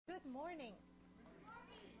Good morning.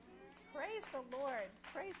 Praise the Lord.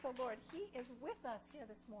 Praise the Lord. He is with us here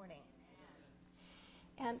this morning.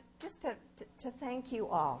 And just to thank you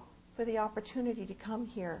all for the opportunity to come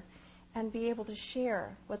here and be able to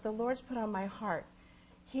share what the Lord's put on my heart.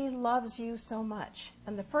 He loves you so much.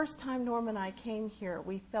 And the first time Norm and I came here,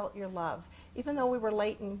 we felt your love. Even though we were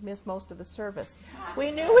late and missed most of the service,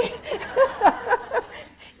 we knew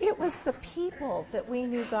it was the people that we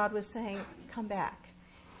knew God was saying, come back.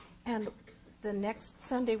 And the next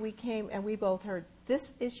Sunday we came and we both heard,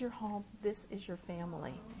 this is your home, this is your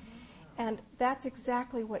family. And that's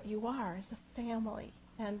exactly what you are, as a family.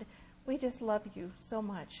 And we just love you so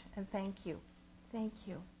much. And thank you. Thank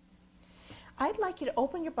you. I'd like you to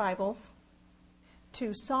open your Bibles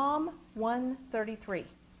to Psalm 133.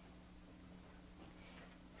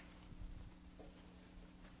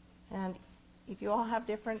 And if you all have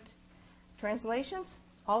different translations,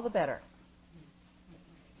 all the better.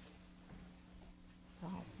 So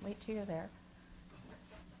wait till you're there.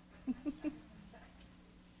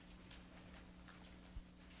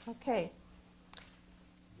 Okay.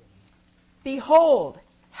 Behold,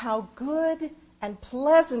 how good and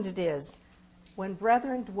pleasant it is when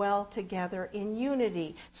brethren dwell together in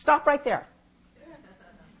unity. Stop right there.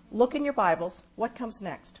 Look in your Bibles. What comes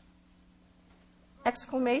next?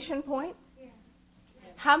 Exclamation point?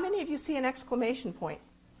 How many of you see an exclamation point?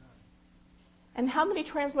 And how many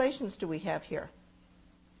translations do we have here?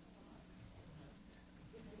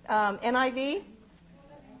 NIV?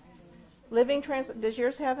 Living Translation. Does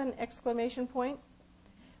yours have an exclamation point?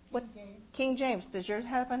 What? King James. Does yours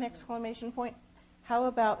have an exclamation point? How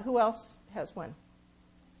about, who else has one?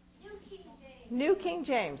 New King James. New King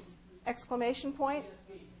James. Exclamation point?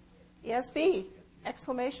 ESV.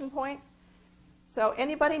 Exclamation point? So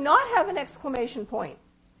anybody not have an exclamation point?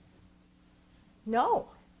 No.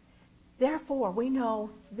 Therefore, we know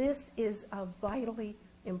this is a vitally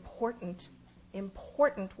important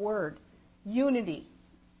word. Unity.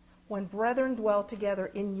 When brethren dwell together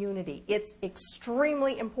in unity. It's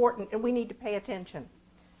extremely important, and we need to pay attention.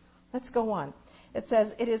 Let's go on. It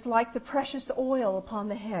says, it is like the precious oil upon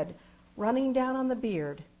the head, running down on the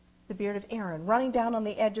beard of Aaron, running down on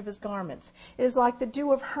the edge of his garments. It is like the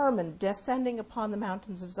dew of Hermon descending upon the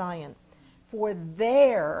mountains of Zion. For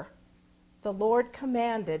there the Lord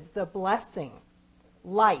commanded the blessing,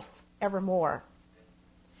 life evermore.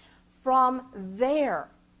 From there,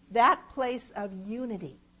 that place of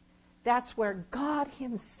unity, that's where God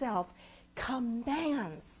himself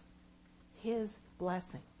commands his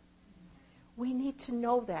blessing. We need to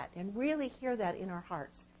know that and really hear that in our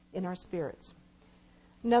hearts, in our spirits.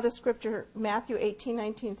 Another scripture, Matthew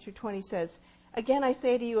 18:19 through 20 says, again I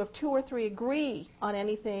say to you, if two or three agree on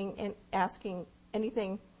anything and asking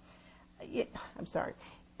anything,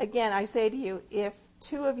 Again I say to you, if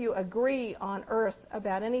two of you agree on earth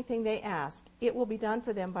about anything they ask, it will be done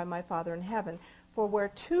for them by my Father in heaven. For where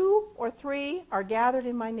two or three are gathered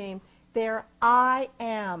in my name, there I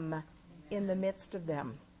am in the midst of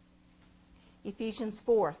them. Ephesians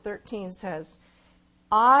 4:13 says,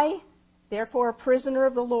 I, therefore a prisoner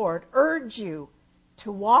of the Lord, urge you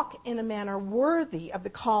to walk in a manner worthy of the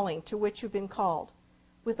calling to which you've been called,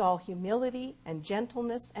 with all humility and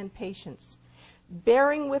gentleness and patience,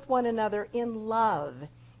 bearing with one another in love,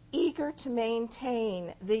 eager to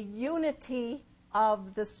maintain the unity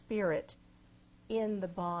of the Spirit in the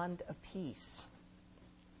bond of peace.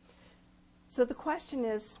 So the question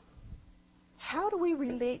is, how do we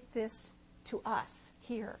relate this to us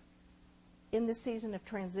here in this season of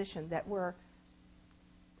transition that we're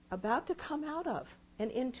about to come out of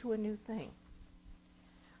and into a new thing?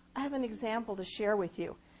 I have an example to share with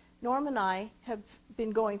you. Norm and I have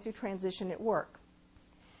been going through transition at work.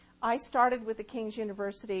 I started with the King's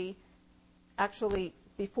University actually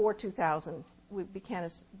before 2000. We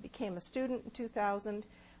became a student in 2000,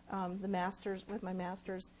 with my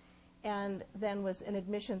master's, and then was an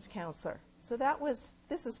admissions counselor. So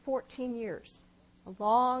this is 14 years, a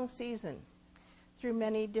long season through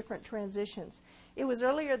many different transitions. It was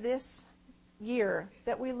earlier this year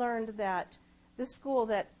that we learned that this school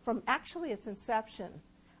that from actually its inception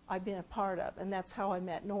I've been a part of, and that's how I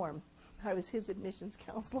met Norm. I was his admissions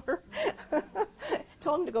counselor.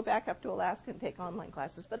 Told him to go back up to Alaska and take online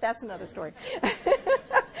classes, but that's another story.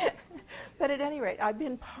 But at any rate, I've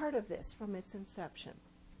been part of this from its inception.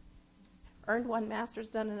 Earned one master's,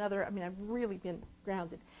 done another. I mean, I've really been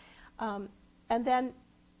grounded. And then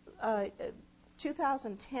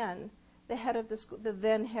 2010, the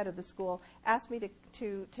then head of the school, asked me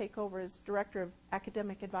to take over as director of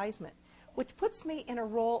academic advisement, which puts me in a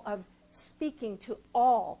role of speaking to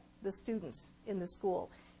all the students in the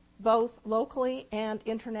school, both locally and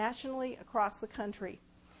internationally across the country.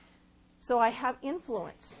 So I have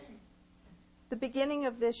influence. The beginning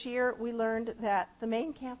of this year, we learned that the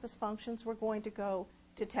main campus functions were going to go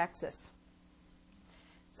to Texas.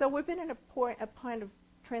 So we've been in a point of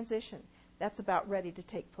transition that's about ready to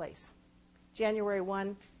take place. January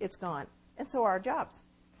 1, it's gone. And so are our jobs.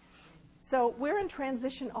 So we're in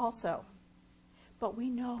transition also. But we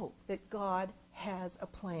know that God has a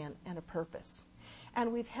plan and a purpose.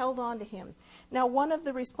 And we've held on to him. Now, one of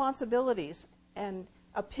the responsibilities and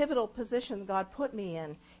a pivotal position God put me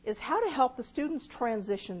in is how to help the students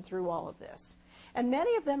transition through all of this. And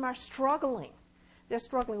many of them are struggling. They're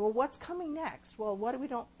struggling. Well, what's coming next? Well, what do we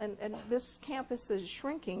don't, and this campus is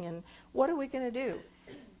shrinking, and what are we going to do?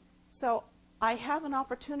 So I have an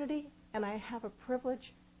opportunity, and I have a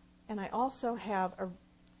privilege, and I also have a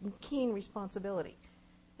keen responsibility.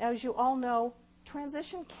 Now, as you all know,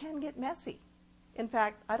 transition can get messy. In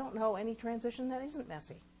fact, I don't know any transition that isn't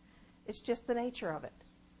messy. It's just the nature of it.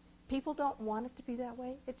 People don't want it to be that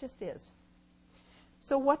way. It just is.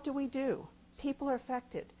 So what do? People are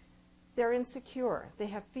affected. They're insecure. They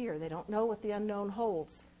have fear. They don't know what the unknown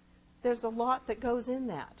holds. There's a lot that goes in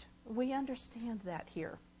that. We understand that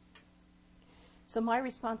here. So my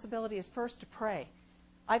responsibility is first to pray.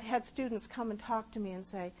 I've had students come and talk to me and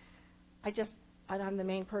say, I'm the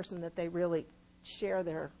main person that they really share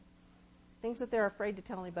their things that they're afraid to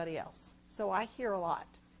tell anybody else. So I hear a lot.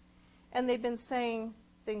 And they've been saying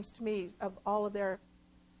things to me of all of their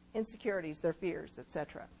insecurities, their fears,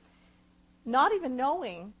 etc. Not even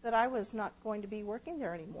knowing that I was not going to be working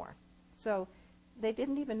there anymore. So they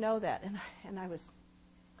didn't even know that. And I was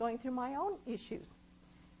going through my own issues.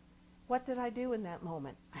 What did I do in that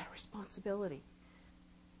moment? I had a responsibility.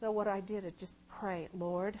 So what I did is just pray,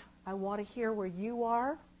 Lord, I want to hear where you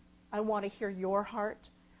are. I want to hear your heart.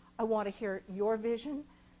 I want to hear your vision.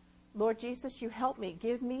 Lord Jesus, you help me.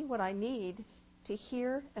 Give me what I need to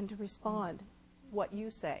hear and to respond what you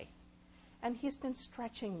say. And he's been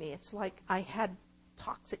stretching me. It's like I had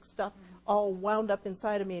toxic stuff all wound up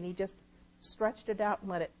inside of me, and he just stretched it out and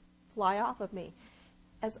let it fly off of me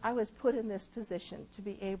as I was put in this position to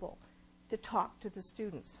be able to talk to the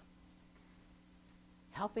students,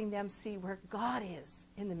 helping them see where God is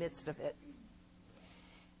in the midst of it.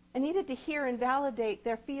 I needed to hear and validate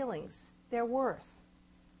their feelings, their worth,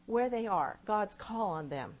 where they are, God's call on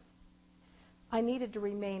them. I needed to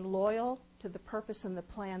remain loyal to the purpose and the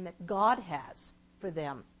plan that God has for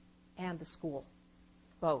them and the school,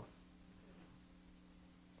 both.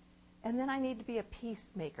 And then I need to be a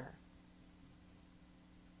peacemaker.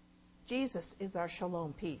 Jesus is our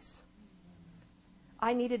shalom peace.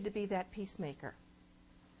 I needed to be that peacemaker.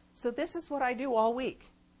 So this is what I do all week.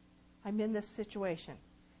 I'm in this situation,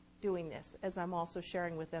 doing this, as I'm also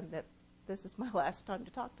sharing with them that this is my last time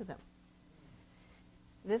to talk to them.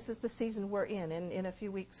 This is the season we're in. And in a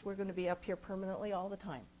few weeks, we're going to be up here permanently all the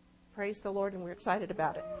time. Praise the Lord, and we're excited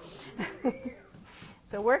about it.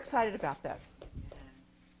 So we're excited about that.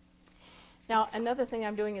 Now, another thing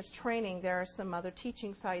I'm doing is training. There are some other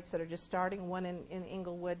teaching sites that are just starting, one in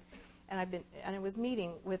Inglewood. And I was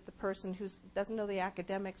meeting with the person who doesn't know the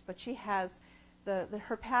academics, but she has,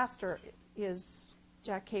 her pastor is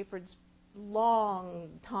Jack Caford's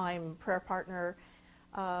long-time prayer partner,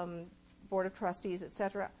 board of trustees,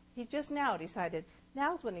 etc. He just now decided,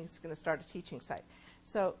 now's when he's going to start a teaching site.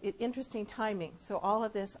 So interesting timing. So all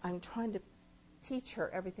of this, I'm trying to teach her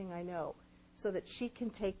everything I know so that she can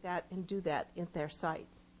take that and do that in their site.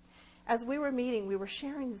 As we were meeting, we were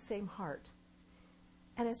sharing the same heart.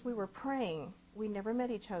 And as we were praying, we never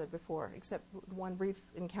met each other before, except one brief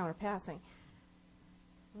encounter passing.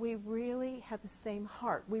 We really had the same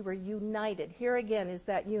heart. We were united. Here again is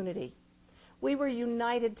that unity. We were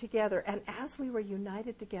united together, and as we were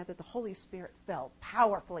united together, the Holy Spirit fell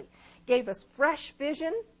powerfully, gave us fresh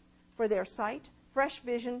vision for their site, fresh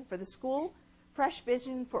vision for the school, fresh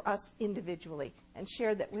vision for us individually, and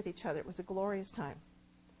shared that with each other. It was a glorious time.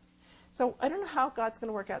 So I don't know how God's going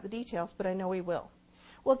to work out the details, but I know he will.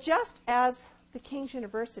 Well, just as the King's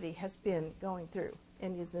University has been going through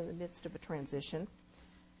and is in the midst of a transition,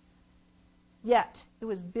 yet it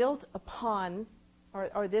was built upon,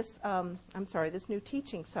 this new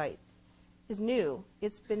teaching site is new.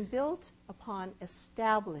 It's been built upon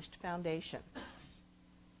established foundation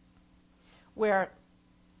where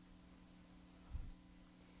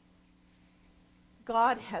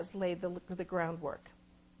God has laid the groundwork.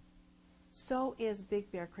 So is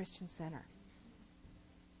Big Bear Christian Center.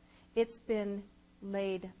 It's been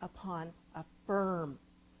laid upon a firm,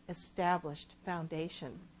 established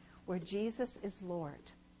foundation where Jesus is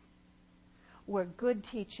Lord, where good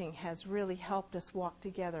teaching has really helped us walk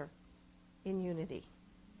together in unity.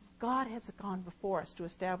 God has gone before us to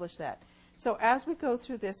establish that. So as we go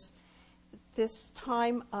through this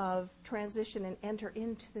time of transition and enter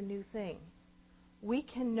into the new thing, we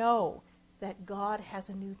can know that God has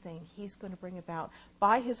a new thing He's going to bring about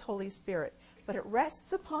by His Holy Spirit. But it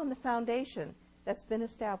rests upon the foundation that's been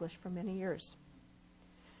established for many years.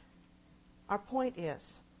 Our point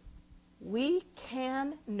is, we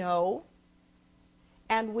can know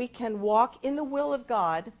and we can walk in the will of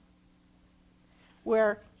God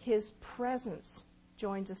where His presence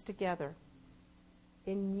joins us together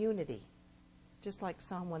in unity, just like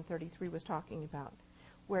Psalm 133 was talking about,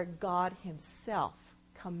 where God Himself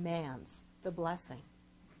commands the blessing.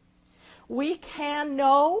 We can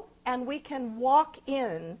know and we can walk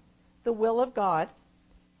in the will of God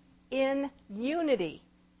in unity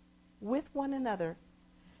with one another,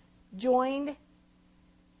 joined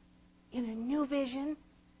in a new vision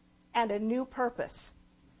and a new purpose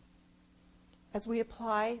as we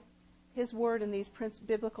apply His Word and these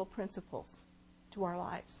biblical principles to our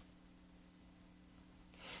lives.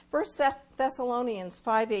 1 Thessalonians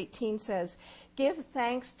 5:18 says, "Give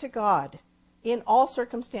thanks to God in all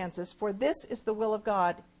circumstances, for this is the will of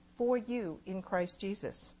God for you in Christ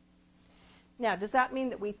Jesus." Now, does that mean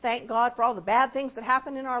that we thank God for all the bad things that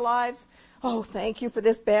happen in our lives? Oh, thank you for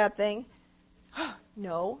this bad thing.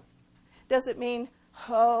 No. Does it mean,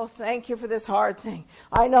 oh, thank you for this hard thing.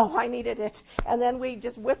 I know I needed it. And then we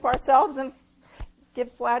just whip ourselves and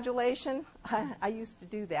give flagellation? I used to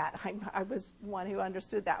do that. I was one who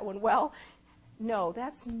understood that one well. No,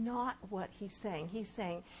 that's not what he's saying. He's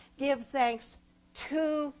saying, give thanks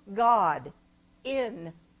to God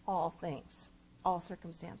in all things, all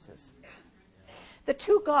circumstances. The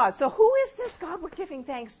two gods. So who is this God we're giving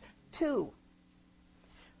thanks to?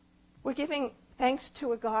 We're giving thanks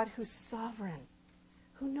to a God who's sovereign,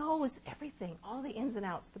 who knows everything, all the ins and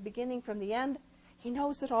outs, the beginning from the end. He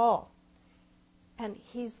knows it all. And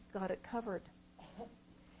He's got it covered.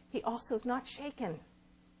 He also is not shaken.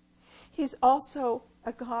 He's also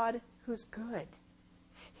a God who's good.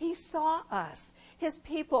 He saw us, His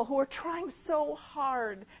people who were trying so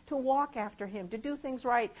hard to walk after Him, to do things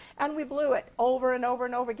right, and we blew it over and over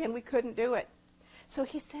and over again. We couldn't do it. So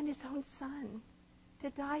He sent His own Son to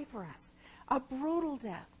die for us, a brutal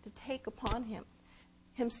death to take upon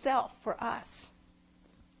Himself for us,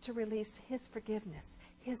 to release His forgiveness,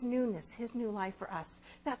 His newness, His new life for us.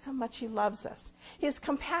 That's how much He loves us. He's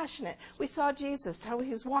compassionate. We saw Jesus, how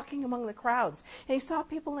He was walking among the crowds, and He saw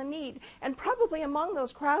people in need. And probably among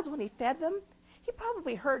those crowds when He fed them, He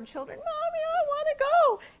probably heard children, "Mommy, I want to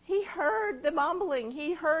go." He heard the mumbling.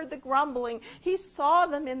 He heard the grumbling. He saw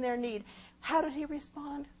them in their need. How did He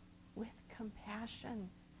respond? With compassion.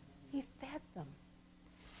 He fed them.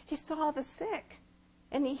 He saw the sick,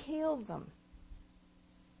 and He healed them.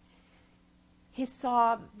 He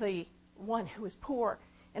saw the one who was poor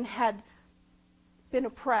and had been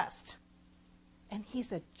oppressed. And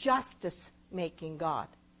He's a justice-making God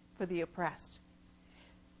for the oppressed.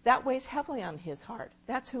 That weighs heavily on His heart.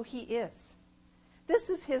 That's who He is. This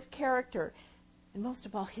is His character. And most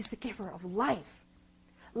of all, He's the giver of life.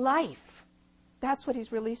 Life. That's what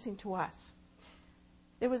He's releasing to us.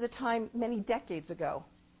 There was a time many decades ago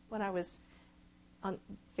when I was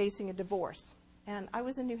facing a divorce. And I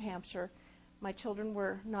was in New Hampshire. My children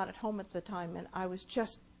were not at home at the time, and I was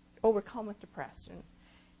just overcome with depression.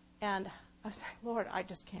 And I was like, "Lord, I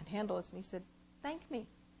just can't handle this." And He said, "Thank me."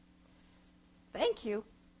 "Thank you."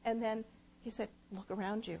 And then He said, "Look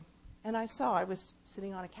around you." And I saw I was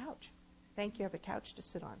sitting on a couch. Thank you, I have a couch to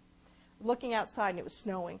sit on. Looking outside, and it was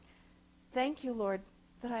snowing. "Thank you, Lord,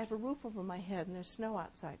 that I have a roof over my head and there's snow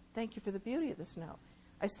outside. Thank you for the beauty of the snow."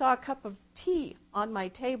 I saw a cup of tea on my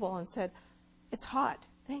table and said, "It's hot.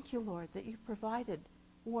 Thank you, Lord, that you provided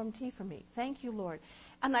warm tea for me. Thank you, Lord."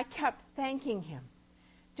 And I kept thanking Him,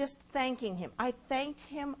 just thanking Him. I thanked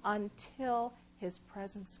Him until His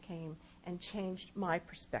presence came and changed my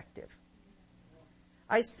perspective.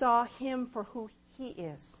 I saw Him for who He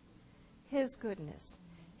is, His goodness,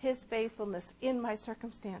 His faithfulness in my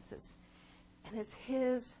circumstances. And it's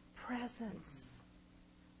His presence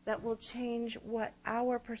that will change what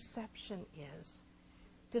our perception is,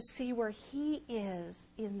 to see where He is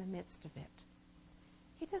in the midst of it.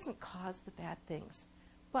 He doesn't cause the bad things.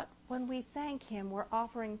 But when we thank Him, we're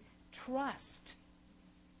offering trust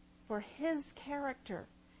for His character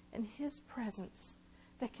and His presence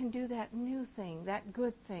that can do that new thing, that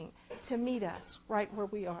good thing, to meet us right where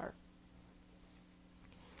we are.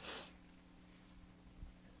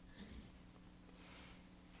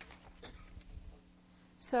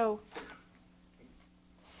 So,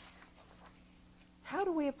 How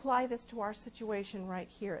do we apply this to our situation right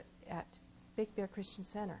here at Big Bear Christian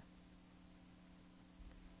Center?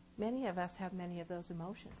 Many of us have many of those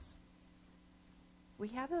emotions. We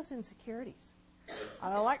have those insecurities.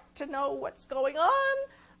 I like to know what's going on.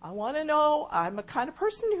 I want to know. I'm a kind of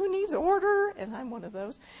person who needs order, and I'm one of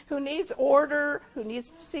those who needs order, who needs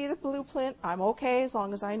to see the blueprint. I'm okay as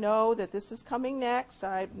long as I know that this is coming next.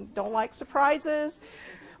 I don't like surprises.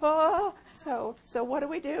 So what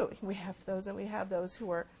do? We have those, and we have those who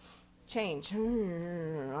are change.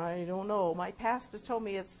 I don't know. My past has told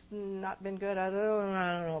me it's not been good. I don't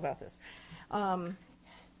know about this.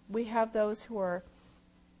 We have those who are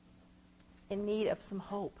in need of some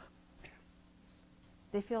hope.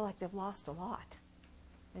 They feel like they've lost a lot,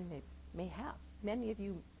 and they may have. Many of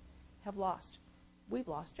you have lost. We've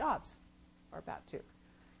lost jobs, or about to.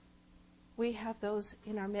 We have those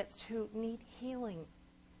in our midst who need healing.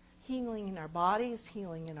 Healing in our bodies,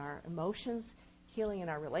 healing in our emotions, healing in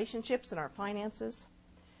our relationships and our finances.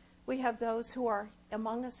 We have those who are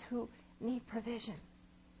among us who need provision.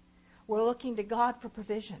 We're looking to God for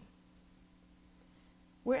provision.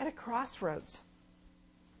 We're at a crossroads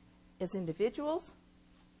as individuals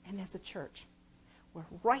and as a church. We're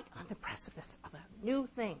right on the precipice of a new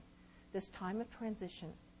thing. This time of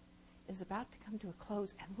transition is about to come to a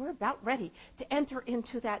close, and we're about ready to enter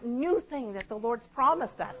into that new thing that the Lord's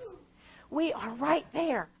promised us. We are right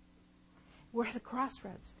there. We're at a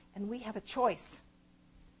crossroads, and we have a choice.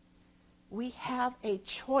 We have a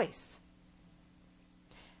choice.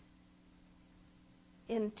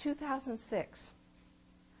 In 2006,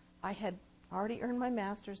 I had already earned my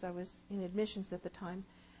master's. I was in admissions at the time.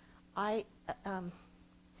 To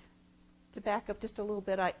back up just a little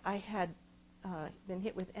bit, I had been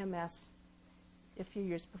hit with MS a few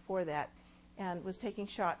years before that, and was taking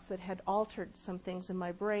shots that had altered some things in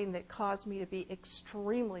my brain that caused me to be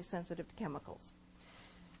extremely sensitive to chemicals.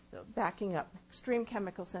 So backing up, extreme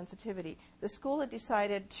chemical sensitivity. The school had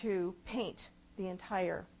decided to paint the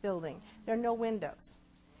entire building. There are no windows.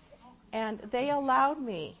 And they allowed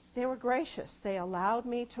me, they were gracious, they allowed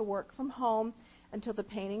me to work from home until the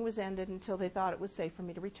painting was ended, until they thought it was safe for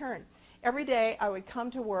me to return. Every day I would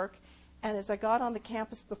come to work, and as I got on the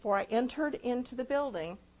campus before I entered into the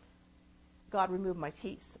building, God removed my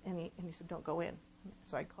peace, and he said, don't go in.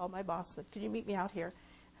 So I called my boss and said, can you meet me out here?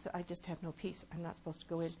 I said, I just have no peace. I'm not supposed to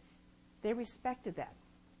go in. They respected that.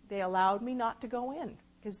 They allowed me not to go in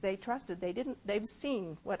because they trusted. They've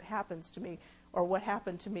seen what happens to me, or what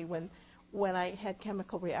happened to me when I had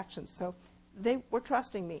chemical reactions. So they were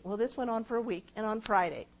trusting me. Well, this went on for a week, and on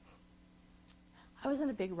Friday, I was in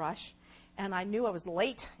a big rush, and I knew I was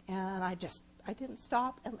late, and I didn't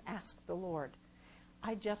stop and ask the Lord.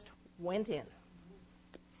 I just went in.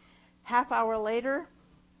 Half hour later,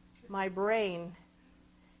 my brain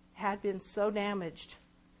had been so damaged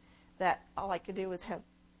that all I could do was have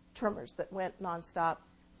tremors that went nonstop.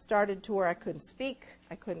 Started to where I couldn't speak,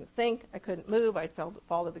 I couldn't think, I couldn't move, I'd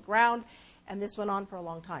fall to the ground, and this went on for a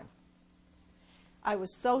long time. I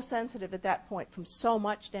was so sensitive at that point from so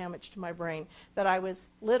much damage to my brain that I was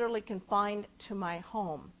literally confined to my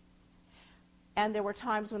home. And there were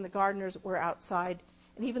times when the gardeners were outside,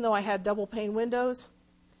 and even though I had double pane windows,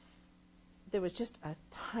 there was just a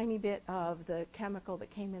tiny bit of the chemical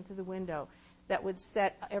that came in through the window that would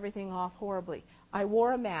set everything off horribly. I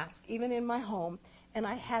wore a mask, even in my home, and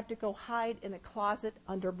I had to go hide in a closet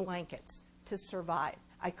under blankets to survive.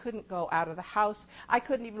 I couldn't go out of the house. I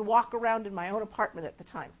couldn't even walk around in my own apartment at the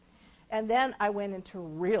time. And then I went into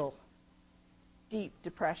real deep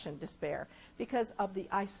depression, despair, because of the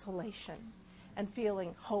isolation and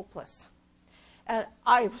feeling hopeless. And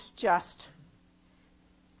I was just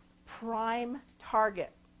prime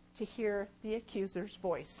target to hear the accuser's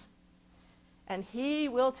voice. And he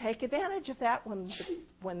will take advantage of that when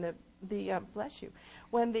the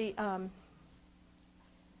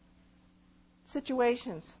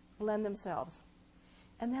situations lend themselves.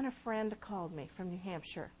 And then a friend called me from New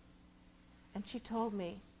Hampshire, and she told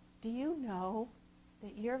me, do you know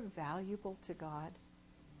that you're valuable to God?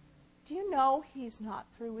 Do you know he's not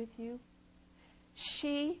through with you?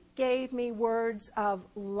 She gave me words of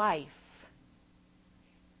life.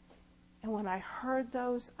 And when I heard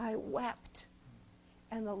those, I wept.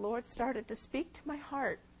 And the Lord started to speak to my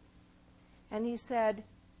heart. And he said,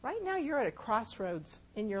 right now you're at a crossroads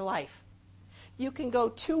in your life. You can go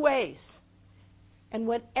two ways. And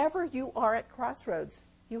whenever you are at crossroads,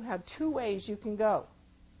 you have two ways you can go.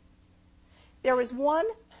 There is one,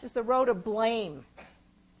 is the road of blame.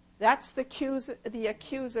 That's the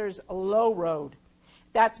accuser's low road.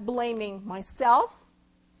 That's blaming myself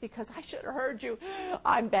because I should have heard you.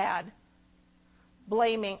 I'm bad.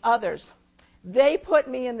 Blaming others. They put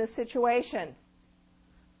me in this situation.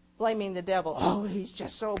 Blaming the devil. Oh, he's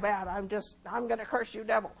just so bad. I'm going to curse you,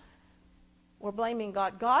 devil. Or blaming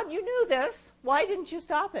God. God, you knew this. Why didn't you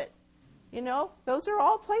stop it? You know, those are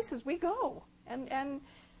all places we go. And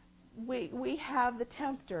we have the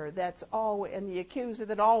tempter that's always, and the accuser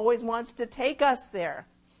that always wants to take us there.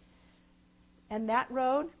 And that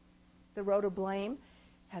road, the road of blame,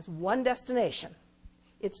 has one destination.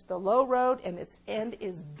 It's the low road, and its end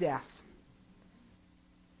is death.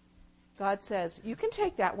 God says, you can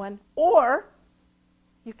take that one, or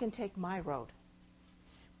you can take my road.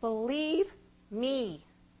 Believe me.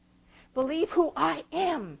 Believe who I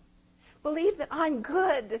am. Believe that I'm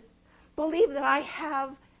good. Believe that I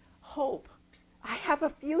have hope. I have a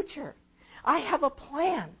future. I have a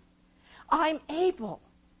plan. I'm able.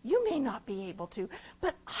 You may not be able to,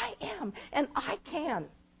 but I am, and I can.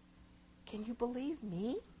 Can you believe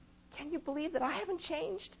me? Can you believe that I haven't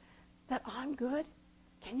changed? That I'm good?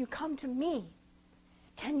 Can you come to me?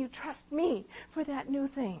 Can you trust me for that new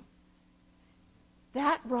thing?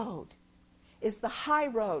 That road is the high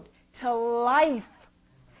road to life.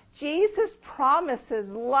 Jesus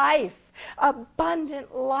promises life,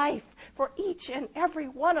 abundant life for each and every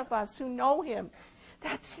one of us who know him.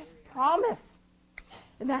 That's his promise.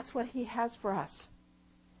 And that's what he has for us.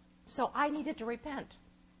 So I needed to repent.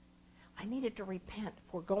 I needed to repent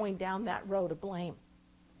for going down that road of blame.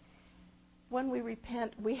 When we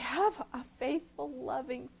repent, we have a faithful,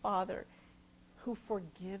 loving Father who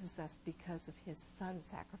forgives us because of his Son's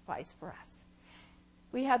sacrifice for us.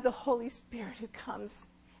 We have the Holy Spirit who comes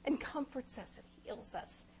and comforts us and heals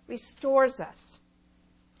us, restores us.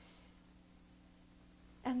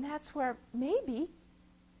 And that's where maybe,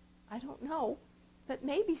 I don't know, but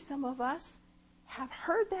maybe some of us have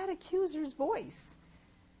heard that accuser's voice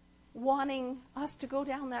wanting us to go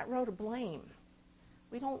down that road of blame.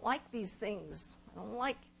 We don't like these things. I don't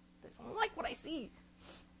like what I see.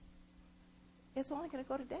 It's only going to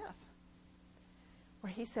go to death.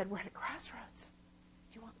 Where he said, we're at a crossroads.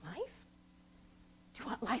 Do you want life? Do you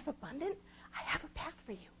want life abundant? I have a path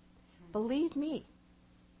for you. Believe me.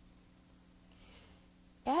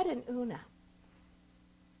 Ed and Una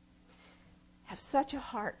have such a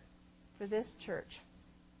heart for this church.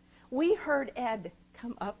 We heard Ed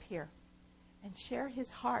come up here and share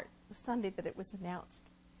his heart the Sunday that it was announced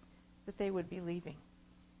that they would be leaving.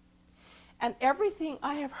 And everything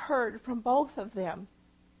I have heard from both of them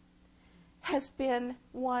has been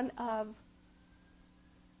one of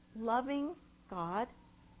loving God,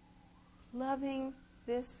 loving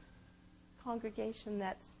this congregation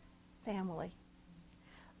that's family,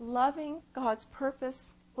 loving God's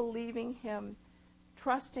purpose, believing him,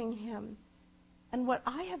 trusting him. And what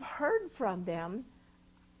I have heard from them,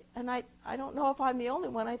 and I don't know if I'm the only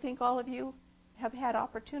one, I think all of you have had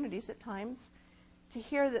opportunities at times to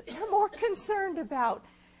hear that they're more concerned about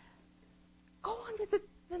go on with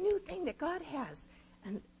the new thing that God has,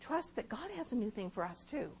 and trust that God has a new thing for us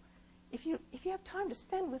too. If you have time to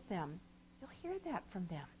spend with them, you'll hear that from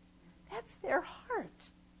them. That's their heart.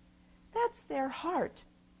 That's their heart.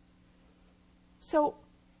 So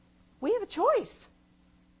we have a choice.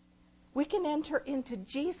 We can enter into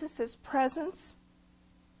Jesus' presence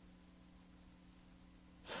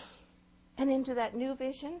and into that new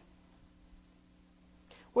vision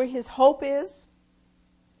where his hope is,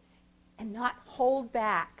 and not hold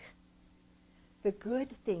back the good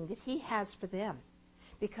thing that he has for them,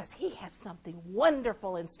 because he has something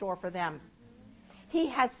wonderful in store for them. He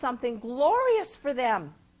has something glorious for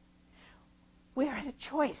them. We are at a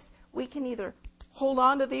choice. We can either hold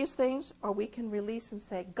on to these things, or we can release and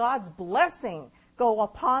say, God's blessing go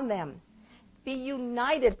upon them. Be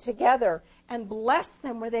united together and bless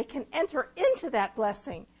them where they can enter into that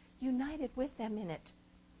blessing, united with them in it.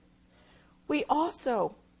 We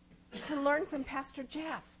also can learn from Pastor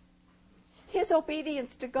Jeff. His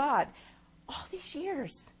obedience to God. All these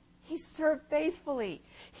years, he served faithfully.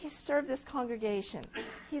 He served this congregation.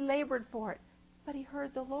 He labored for it. But he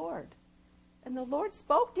heard the Lord. And the Lord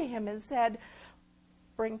spoke to him and said,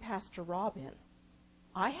 bring Pastor Rob in.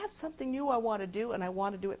 I have something new I want to do, and I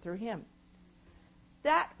want to do it through him.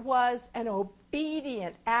 That was an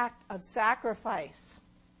obedient act of sacrifice.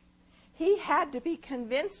 He had to be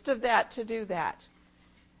convinced of that to do that.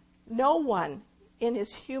 No one in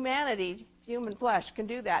his humanity, human flesh, can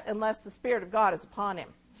do that unless the Spirit of God is upon him.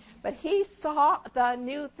 But he saw the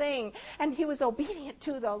new thing, and he was obedient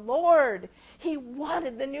to the Lord. He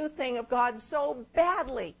wanted the new thing of God so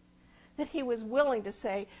badly that he was willing to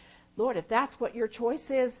say, Lord, if that's what your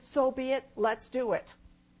choice is, so be it, let's do it.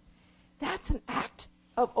 That's an act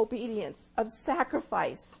of obedience, of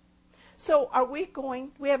sacrifice. So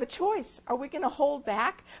we have a choice. Are we going to hold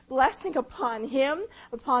back blessing upon him,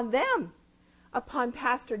 upon them, upon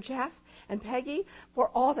Pastor Jeff and Peggy, for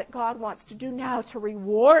all that God wants to do now to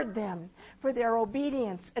reward them for their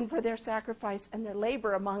obedience and for their sacrifice and their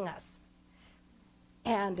labor among us,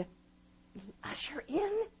 and usher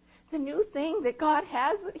in the new thing that God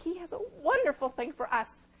has? He has a wonderful thing for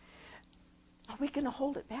us. Are we going to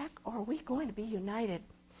hold it back, or are we going to be united?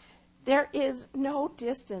 There is no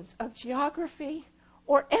distance of geography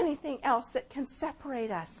or anything else that can separate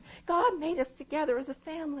us. God made us together as a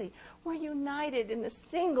family. We're united in a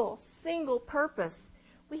single purpose.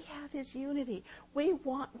 We have his unity. We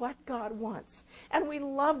want what God wants. And we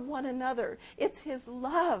love one another. It's his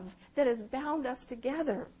love that has bound us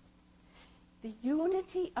together. The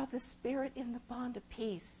unity of the Spirit in the bond of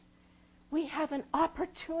peace. We have an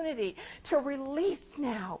opportunity to release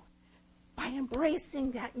now by embracing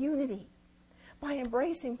that unity, by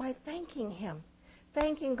thanking him,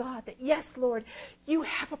 thanking God that, yes, Lord, you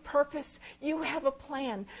have a purpose, you have a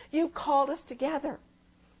plan, you've called us together.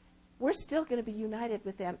 We're still going to be united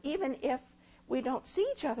with them, even if we don't see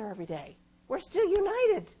each other every day. We're still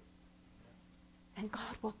united. And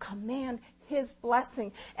God will command his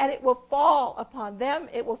blessing, and it will fall upon them,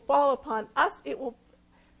 it will fall upon us, it will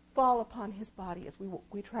fall upon his body as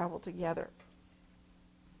we travel together.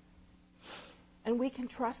 And we can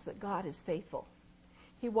trust that God is faithful.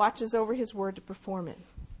 He watches over his word to perform it.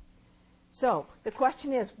 So the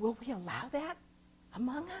question is, will we allow that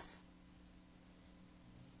among us?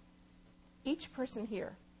 Each person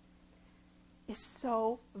here is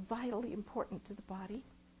so vitally important to the body.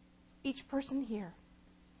 Each person here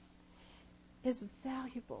is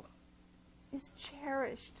valuable, is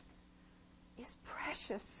cherished, is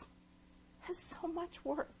precious, has so much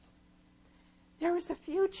worth. There is a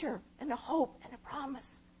future and a hope and a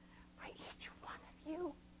promise for each one of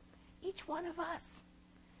you, each one of us,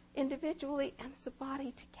 individually and as a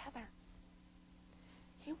body together.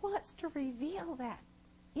 He wants to reveal that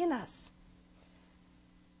in us.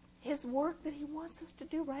 His work that he wants us to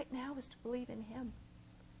do right now is to believe in him.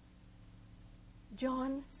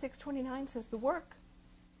 John 6:29 says,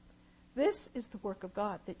 this is the work of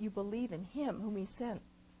God, that you believe in him whom he sent.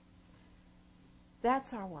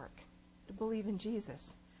 That's our work, to believe in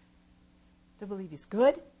Jesus, to believe he's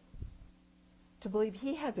good, to believe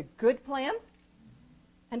he has a good plan,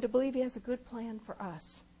 and to believe he has a good plan for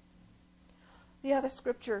us. The other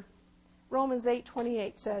scripture, Romans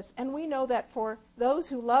 8:28 says, and we know that for those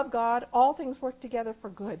who love God, all things work together for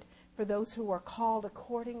good, for those who are called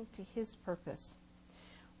according to his purpose.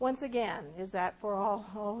 Once again, is that for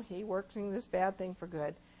all, he works in this bad thing for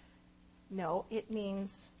good? No, it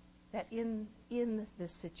means that in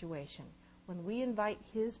this situation, when we invite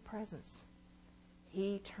his presence,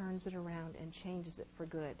 he turns it around and changes it for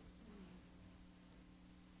good.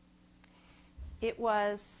 It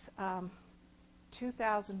was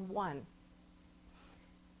 2001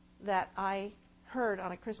 that I heard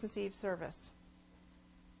on a Christmas Eve service,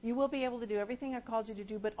 you will be able to do everything I've called you to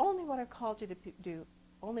do, but only what I've called you to do.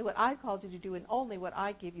 Only what I've called you to do, and only what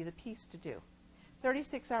I give you the peace to do.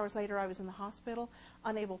 36 hours later, I was in the hospital,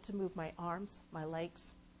 unable to move my arms, my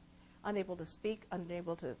legs, unable to speak,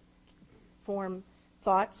 unable to form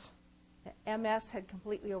thoughts. MS had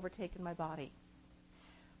completely overtaken my body.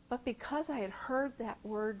 But because I had heard that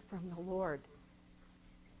word from the Lord,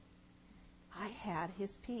 I had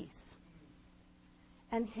his peace.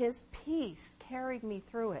 And his peace carried me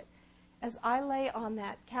through it. As I lay on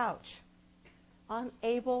that couch,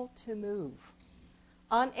 unable to move,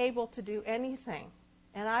 unable to do anything.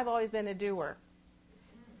 And I've always been a doer.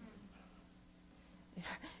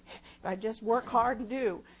 I just work hard and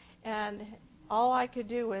do. And all I could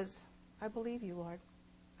do is, I believe you, Lord.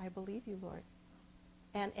 I believe you, Lord.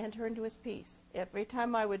 And enter into his peace. Every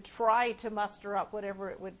time I would try to muster up whatever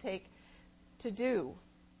it would take to do,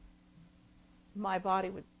 my body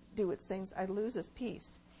would do its things. I'd lose his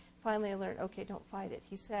peace. Finally, I learned, okay, don't fight it.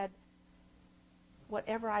 He said,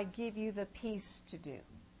 whatever I give you the peace to do.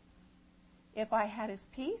 If I had his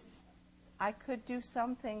peace, I could do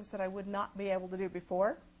some things that I would not be able to do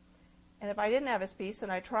before. And if I didn't have his peace and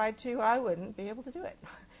I tried to, I wouldn't be able to do it.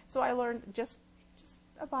 So I learned just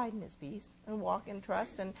abide in his peace and walk in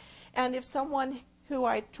trust. And if someone who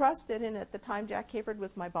I trusted, and at the time Jack Hayford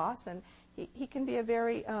was my boss, and he can be a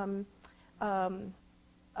very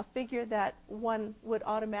a figure that one would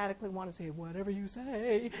automatically want to say, whatever you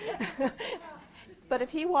say. But if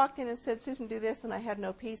he walked in and said, Susan, do this, and I had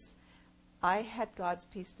no peace, I had God's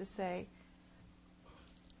peace to say,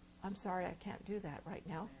 I'm sorry, I can't do that right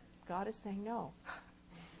now. God is saying no.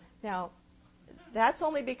 Now, that's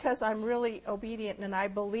only because I'm really obedient and I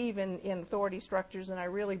believe in authority structures, and I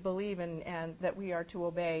really believe in and that we are to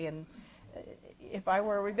obey. And if I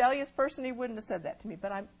were a rebellious person, he wouldn't have said that to me.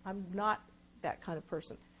 But I'm not that kind of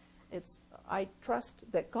person. I trust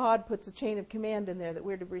that God puts a chain of command in there that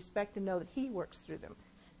we're to respect and know that he works through them.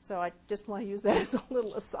 So I just want to use that as a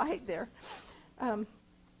little aside there.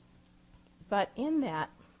 But in that,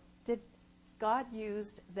 God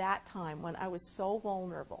used that time when I was so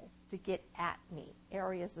vulnerable to get at me,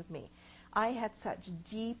 areas of me. I had such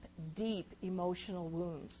deep, deep emotional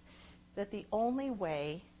wounds that the only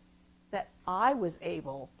way that I was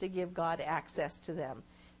able to give God access to them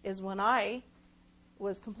is when I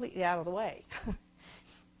was completely out of the way.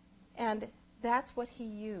 And that's what he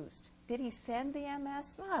used. Did he send the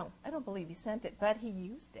MS? No, I don't believe he sent it, but he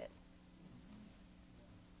used it.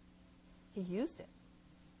 He used it.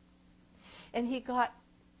 And he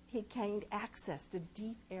gained access to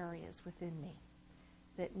deep areas within me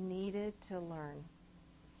that needed to learn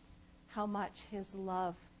how much his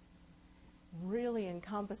love really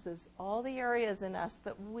encompasses all the areas in us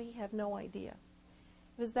that we have no idea.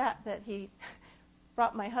 It was that he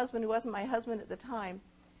brought my husband, who wasn't my husband at the time,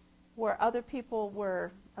 where other people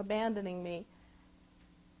were abandoning me.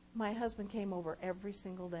 My husband came over every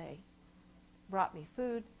single day, brought me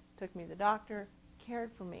food, took me to the doctor,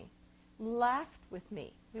 cared for me, laughed with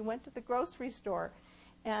me. We went to the grocery store,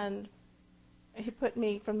 and he put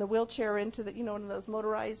me from the wheelchair into one of those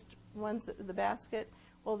motorized ones, the basket.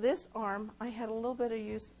 Well, this arm, I had a little bit of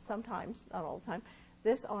use sometimes, not all the time,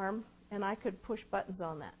 this arm, and I could push buttons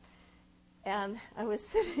on that. And I was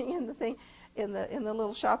sitting in the thing, in the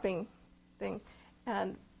little shopping thing,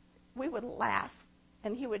 and we would laugh,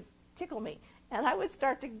 and he would tickle me, and I would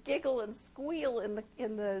start to giggle and squeal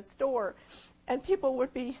in the store, and people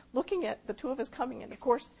would be looking at the two of us coming, and of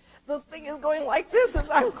course the thing is going like this as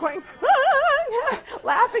I'm going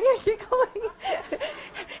laughing and giggling.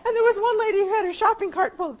 And there was one lady who had her shopping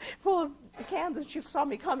cart full of cans, and she saw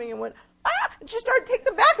me coming and went, ah! And she started to take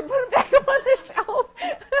them back and put them back up on the shelf.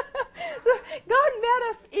 So God met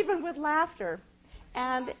us even with laughter.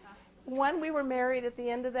 And when we were married at the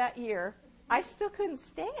end of that year, I still couldn't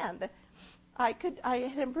stand. I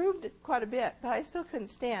had improved quite a bit, but I still couldn't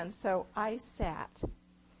stand. So I sat,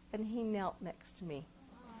 and he knelt next to me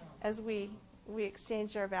as we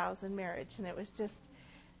exchanged our vows in marriage. And it was just,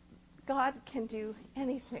 God can do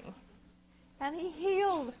anything. And he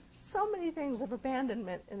healed so many things of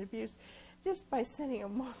abandonment and abuse just by sending a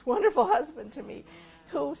most wonderful husband to me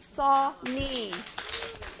who saw me.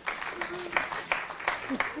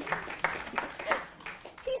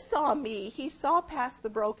 He saw me. He saw past the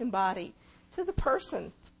broken body to the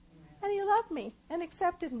person. And he loved me and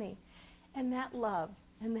accepted me. And that love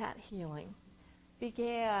and that healing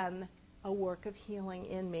began a work of healing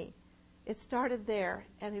in me. It started there,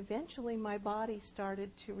 and eventually my body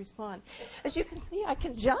started to respond. As you can see, I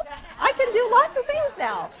can jump. I can do lots of things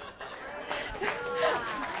now.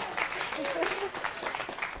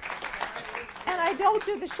 And I don't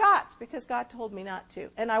do the shots because God told me not to.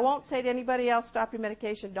 And I won't say to anybody else, stop your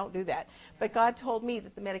medication, don't do that. But God told me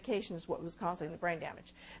that the medication is what was causing the brain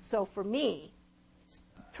damage. So for me,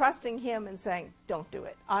 trusting him and saying, don't do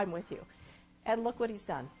it, I'm with you. And look what he's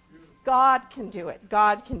done. God can do it.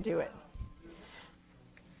 God can do it.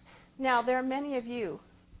 Now, there are many of you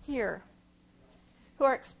here who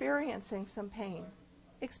are experiencing some pain,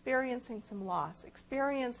 experiencing some loss,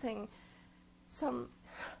 experiencing some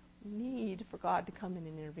need for God to come in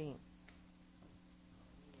and intervene.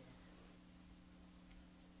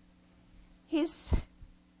 He's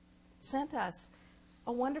sent us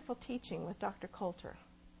a wonderful teaching with Dr. Coulter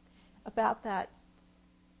about that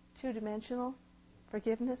two-dimensional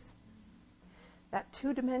forgiveness, that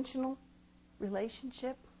two-dimensional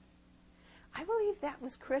relationship. I believe that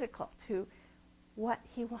was critical to what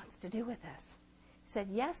he wants to do with us. He said,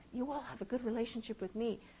 yes, you all have a good relationship with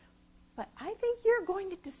me, but I think you're going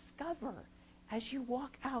to discover as you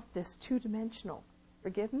walk out this two-dimensional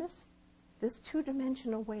forgiveness, this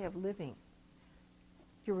two-dimensional way of living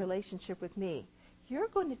your relationship with me, you're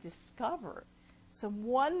going to discover some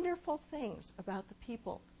wonderful things about the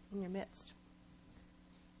people in your midst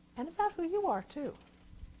and about who you are too.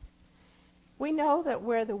 We know that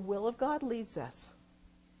where the will of God leads us,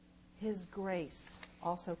 his grace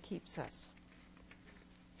also keeps us.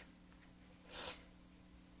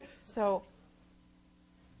 So,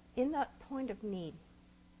 in that point of need,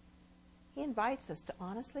 he invites us to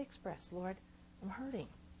honestly express, Lord, I'm hurting.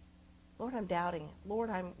 Lord, I'm doubting.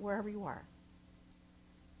 Lord, I'm wherever you are.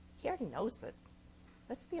 He already knows that.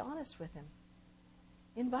 Let's be honest with him.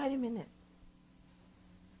 Invite him in it.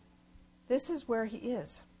 This is where he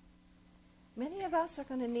is. Many of us are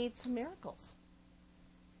going to need some miracles.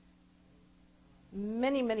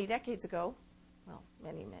 Many, many decades ago, well,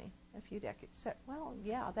 many, a few decades, well,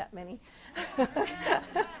 yeah, that many.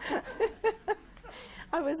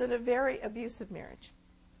 I was in a very abusive marriage.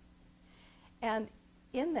 And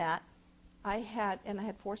in that, I had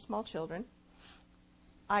 4 small children.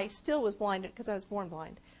 I still was blind because I was born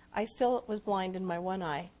blind. I still was blind in my one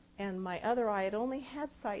eye, and my other eye had only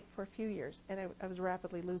had sight for a few years, and I was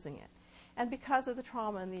rapidly losing it. And because of the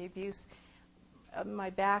trauma and the abuse, my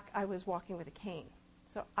back, I was walking with a cane.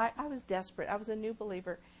 So I was desperate. I was a new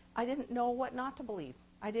believer. I didn't know what not to believe.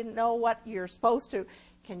 I didn't know what you're supposed to.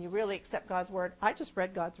 Can you really accept God's word? I just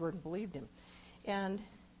read God's word and believed him. And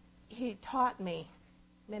he taught me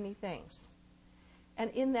many things. And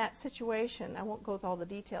in that situation, I won't go with all the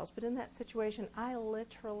details, but in that situation, I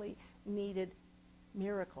literally needed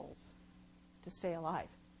miracles to stay alive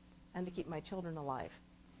and to keep my children alive.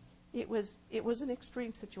 It was an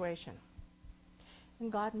extreme situation.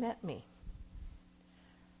 And God met me.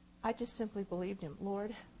 I just simply believed him.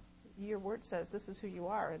 Lord, your word says this is who you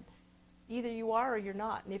are. And either you are or you're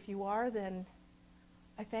not. And if you are, then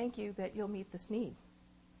I thank you that you'll meet this need.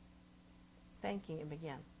 Thanking him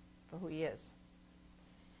again for who he is.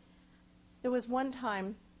 There was one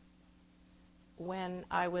time when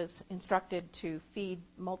I was instructed to feed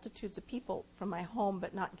multitudes of people from my home,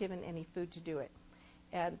 but not given any food to do it,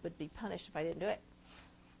 and would be punished if I didn't do it.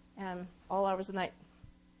 And all hours of the night.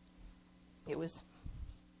 It was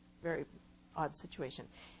a very odd situation.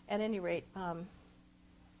 At any rate,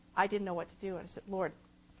 I didn't know what to do. And I said, Lord,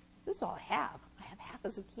 this is all I have. I have half a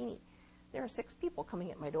zucchini. There are 6 people coming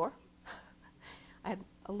at my door. I had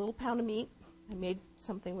a little pound of meat. I made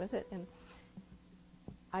something with it. And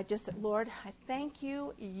I just said, Lord, I thank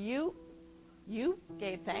you. You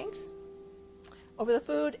gave thanks over the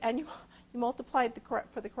food, and you multiplied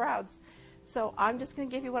for the crowds. So I'm just going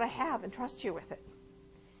to give you what I have and trust you with it.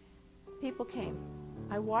 People came.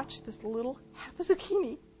 I watched this little half a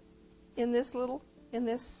zucchini in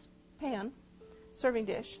this pan, serving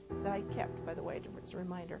dish that I kept, by the way, as a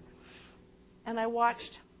reminder. And I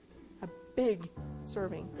watched a big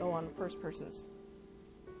serving go on first person's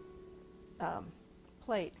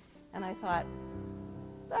plate. And I thought,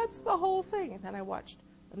 that's the whole thing. And then I watched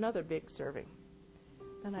another big serving.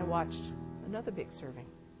 Then I watched another big serving.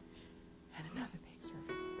 And another big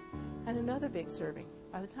serving. And another big serving.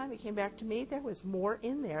 By the time it came back to me, there was more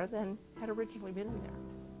in there than had originally been in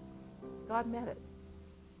there. God met it.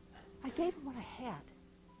 I gave him what I had.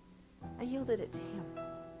 I yielded it to him.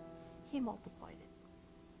 He multiplied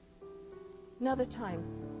it. Another time,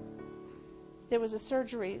 there was a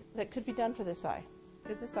surgery that could be done for this eye,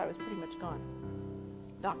 because this eye was pretty much gone.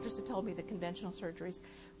 Doctors had told me the conventional surgeries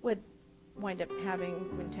would wind up having,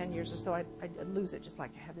 in 10 years or so, I'd lose it just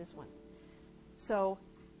like I had this one. So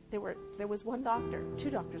there was one doctor, 2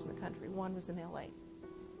 doctors in the country. One was in L.A.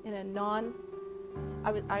 In a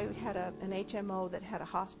I had an HMO that had a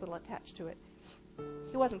hospital attached to it.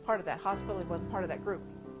 He wasn't part of that hospital. He wasn't part of that group.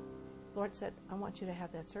 The Lord said, I want you to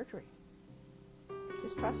have that surgery.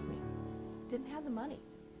 Just trust me. Didn't have the money.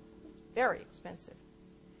 It was very expensive.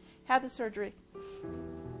 Had the surgery.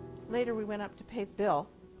 Later we went up to pay the bill.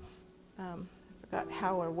 I forgot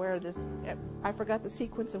how or where this, I forgot the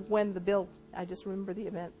sequence of when the bill, I just remember the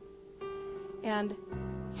event. And it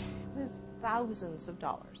was thousands of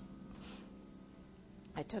dollars.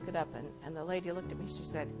 I took it up, and the lady looked at me. She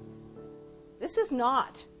said, this is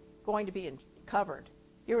not going to be covered.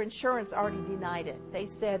 Your insurance already denied it. They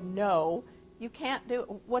said, no, you can't do it.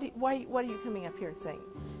 Why are you coming up here and saying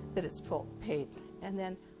that it's full paid? And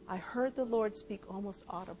then I heard the Lord speak almost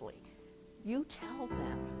audibly. You tell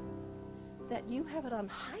them that you have it on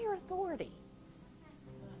higher authority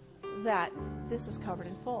that this is covered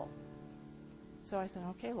in full. So I said,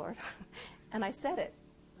 okay, Lord. And I said it.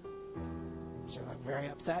 She looked very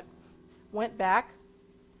upset. Went back.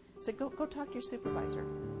 Said, go talk to your supervisor,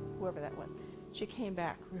 whoever that was. She came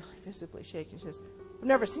back really visibly shaking. She says, I've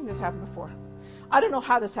never seen this happen before. I don't know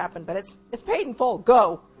how this happened, but it's paid in full.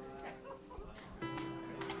 Go.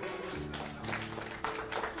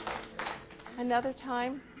 Another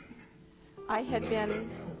time, I had been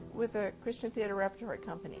with a Christian theater repertory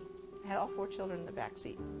company. I had all 4 children in the back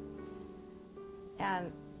seat.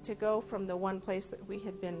 And to go from the one place that we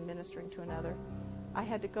had been ministering to another, I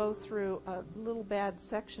had to go through a little bad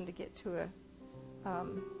section to get to a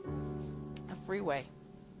freeway.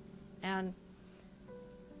 And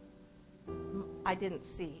I didn't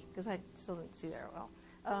see, because I still didn't see there well.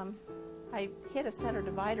 I hit a center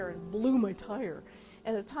divider and blew my tire.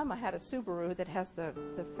 And at the time I had a Subaru that has the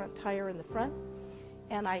front tire in the front.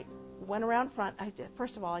 And I went around front.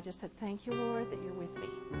 First of all, I just said, thank you, Lord, that you're with me.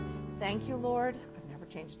 Thank you, Lord. I've never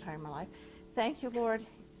changed a tire in my life. Thank you, Lord,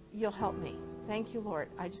 you'll help me. Thank you, Lord.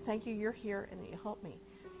 I just thank you you're here and that you help me.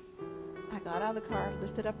 I got out of the car,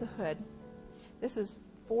 lifted up the hood. This is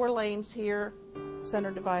 4 lanes here,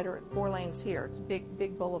 center divider, and 4 lanes here. It's a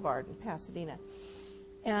big boulevard in Pasadena.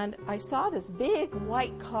 And I saw this big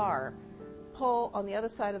white car pull on the other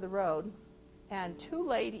side of the road, and 2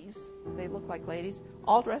 ladies, they look like ladies,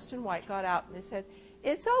 all dressed in white, got out and they said,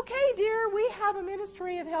 "It's okay, dear. We have a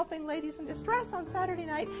ministry of helping ladies in distress on Saturday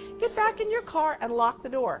night. Get back in your car," and lock the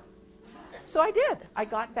door. So I did. I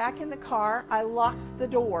got back in the car. I locked the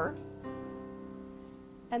door.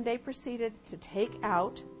 And they proceeded to take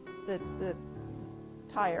out the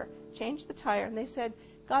tire, change the tire, and they said,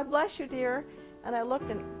 "God bless you, dear." And I looked,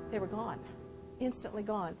 and they were gone, instantly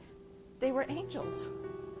gone. They were angels.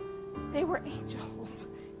 They were angels.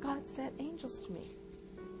 God sent angels to me.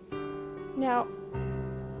 Now,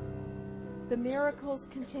 the miracles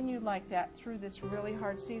continued like that through this really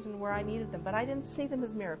hard season where I needed them, but I didn't see them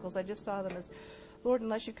as miracles. I just saw them as, "Lord,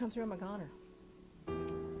 unless you come through, I'm a goner."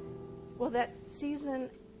 Well, that season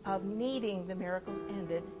of needing the miracles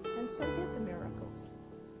ended, and so did the miracles.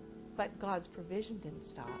 But God's provision didn't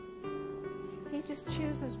stop. He just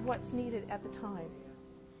chooses what's needed at the time.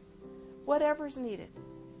 Whatever's needed.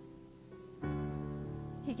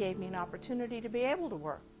 He gave me an opportunity to be able to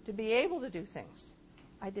work, to be able to do things.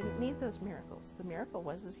 I didn't need those miracles. The miracle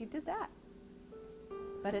was He did that.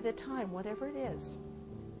 But at a time, whatever it is,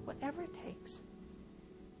 whatever it takes,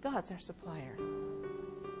 God's our supplier.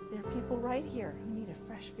 There are people right here who need a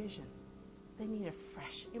fresh vision. They need a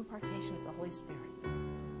fresh impartation of the Holy Spirit.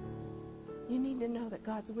 You need to know that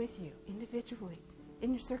God's with you individually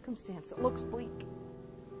in your circumstance that looks bleak.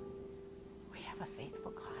 We have a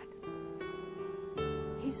faithful God.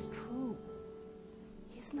 He's true.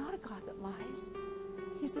 He's not a God that lies.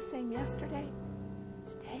 He's the same yesterday,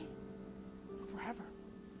 today, and forever.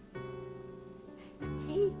 And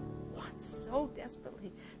He wants so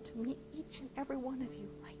desperately to meet each and every one of you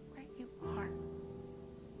right where you are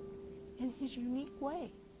in His unique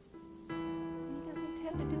way. And He doesn't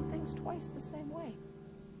tend to do things twice the same way.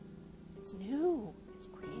 It's new, it's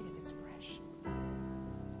creative, it's fresh.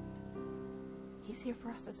 He's here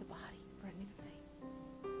for us as a body, for a new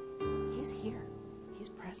thing. He's here. He's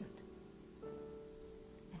present.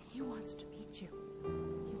 And He wants to meet you.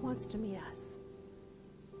 He wants to meet us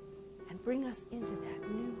and bring us into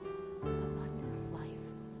that new abundant life,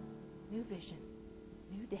 new vision,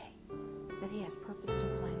 new day that He has purposed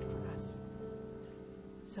and planned for us.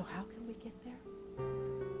 So how can we get there?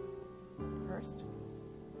 First,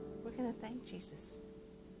 we're going to thank Jesus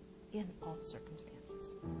in all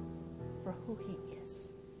circumstances for who He is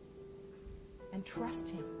and trust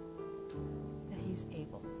Him that He's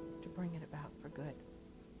able to bring it about for good.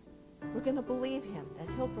 We're going to believe Him that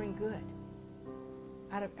He'll bring good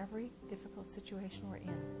out of every difficult situation we're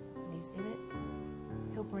in. When He's in it,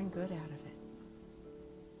 He'll bring good out of it.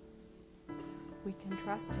 We can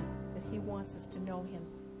trust Him that He wants us to know Him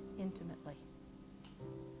intimately,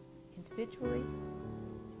 individually,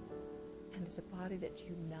 and as a body that's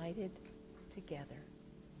united together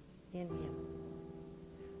in Him.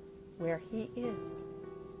 Where He is,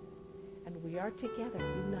 and we are together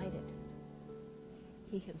united,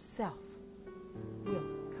 He Himself will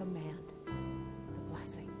command the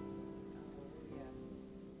blessing.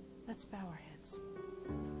 Let's bow our heads.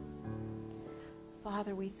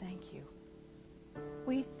 Father, we thank You.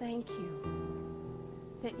 We thank You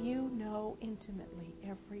that You know intimately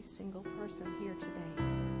every single person here today.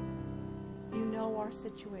 You know our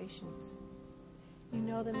situations. You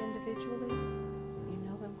know them individually. You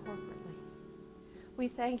know them corporately. We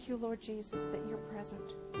thank You, Lord Jesus, that You're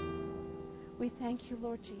present. We thank You,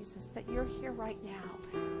 Lord Jesus, that You're here right now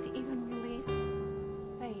to even release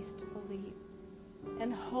faith to believe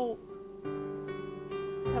and hope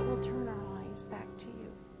that we'll turn our eyes back to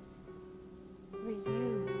You, where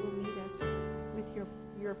You will meet us with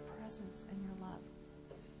your presence and Your love.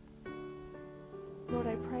 Lord,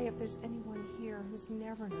 I pray if there's anyone here who's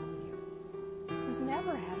never known You, who's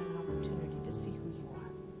never had an opportunity to see who You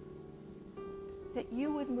are, that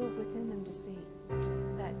You would move within them to see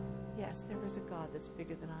that, yes, there is a God that's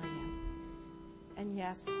bigger than I am. And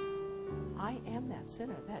yes, I am that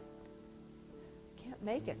sinner that can't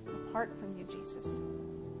make it apart from You, Jesus.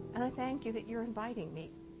 And I thank You that You're inviting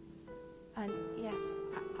me. And yes,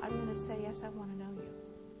 I'm going to say, yes, I want to know You.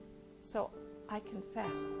 So I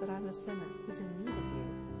confess that I'm a sinner who's in need of You.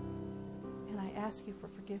 And I ask You for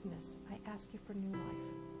forgiveness. I ask You for new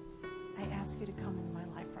life. I ask You to come into my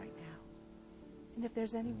life right now. And if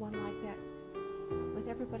there's anyone like that with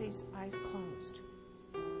everybody's eyes closed,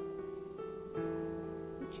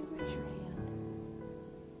 would you raise your hand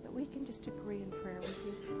that we can just agree in prayer with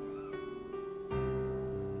you?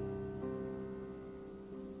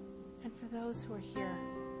 And for those who are here,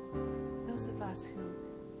 those of us who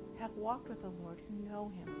have walked with the Lord, who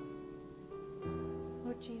know Him,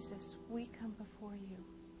 Lord Jesus, we come before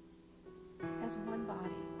you as one body,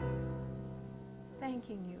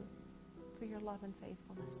 thanking you for your love and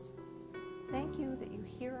faithfulness. Thank you that you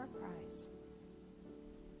hear our cries.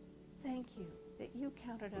 Thank you that you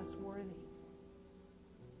counted us worthy,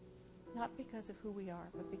 not because of who we are,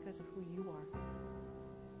 but because of who you are.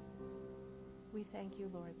 We thank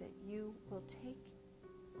you, Lord, that you will take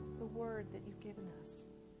the word that you've given us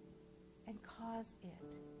and cause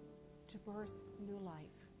it to birth new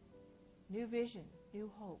life, new vision,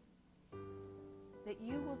 new hope. That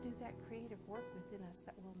you will do that creative work within us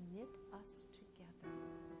that will knit us together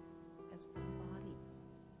as one body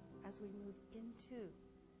as we move into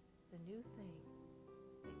the new thing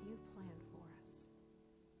that you've planned for us.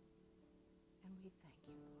 And we thank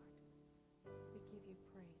you, Lord. We give you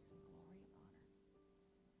praise.